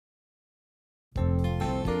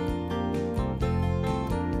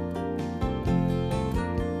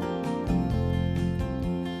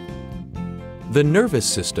The nervous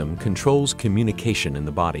system controls communication in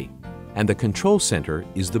the body, and the control center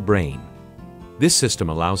is the brain. This system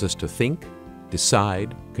allows us to think,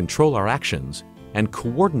 decide, control our actions, and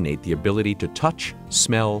coordinate the ability to touch,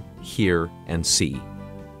 smell, hear, and see.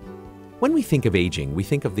 When we think of aging, we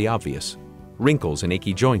think of the obvious: wrinkles and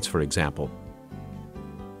achy joints, for example.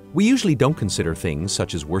 We usually don't consider things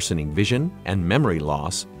such as worsening vision and memory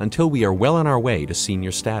loss until we are well on our way to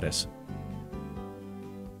senior status.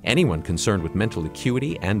 Anyone concerned with mental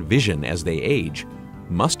acuity and vision as they age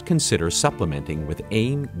must consider supplementing with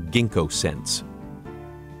AIM GinkgoSense.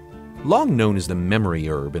 Long known as the memory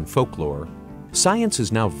herb in folklore, science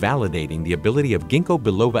is now validating the ability of ginkgo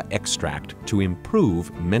biloba extract to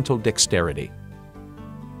improve mental dexterity.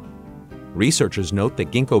 Researchers note that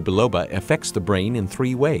ginkgo biloba affects the brain in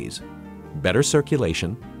 3 ways: better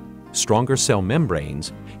circulation, stronger cell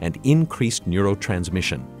membranes, and increased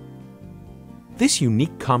neurotransmission. This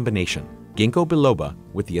unique combination, ginkgo biloba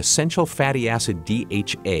with the essential fatty acid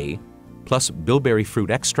DHA, plus bilberry fruit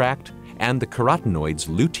extract and the carotenoids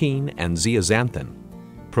lutein and zeaxanthin,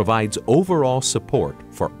 provides overall support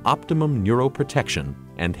for optimum neuroprotection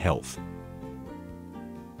and health.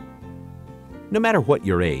 No matter what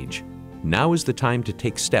your age, now is the time to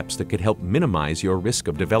take steps that could help minimize your risk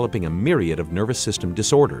of developing a myriad of nervous system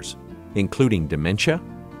disorders, including dementia,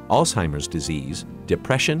 Alzheimer's disease,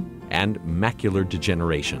 depression, and macular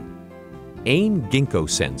degeneration. AIM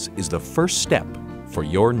GinkgoSense is the first step for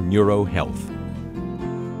your neuro health.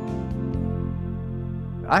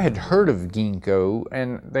 I had heard of ginkgo,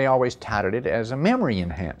 and they always touted it as a memory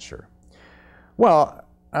enhancer. Well,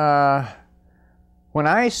 when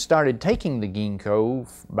I started taking the ginkgo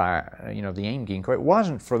by, the AIM ginkgo, it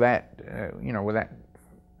wasn't for that, with that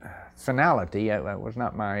finality. That was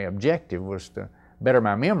not my objective, was to better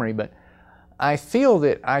my memory, but I feel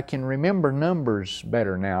that I can remember numbers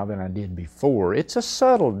better now than I did before. It's a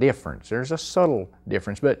subtle difference. There's a subtle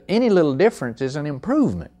difference, but any little difference is an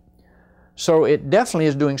improvement. So it definitely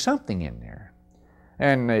is doing something in there.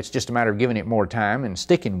 And it's just a matter of giving it more time and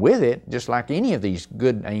sticking with it, just like any of these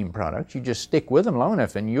good AIM products. You just stick with them long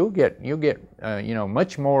enough and you'll get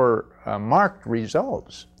much more marked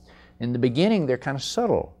results. In the beginning, they're kind of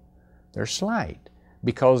subtle. They're slight,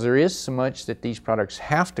 because there is so much that these products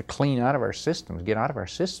have to clean out of our systems, get out of our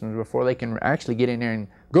systems before they can actually get in there and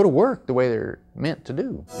go to work the way they're meant to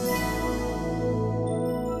do.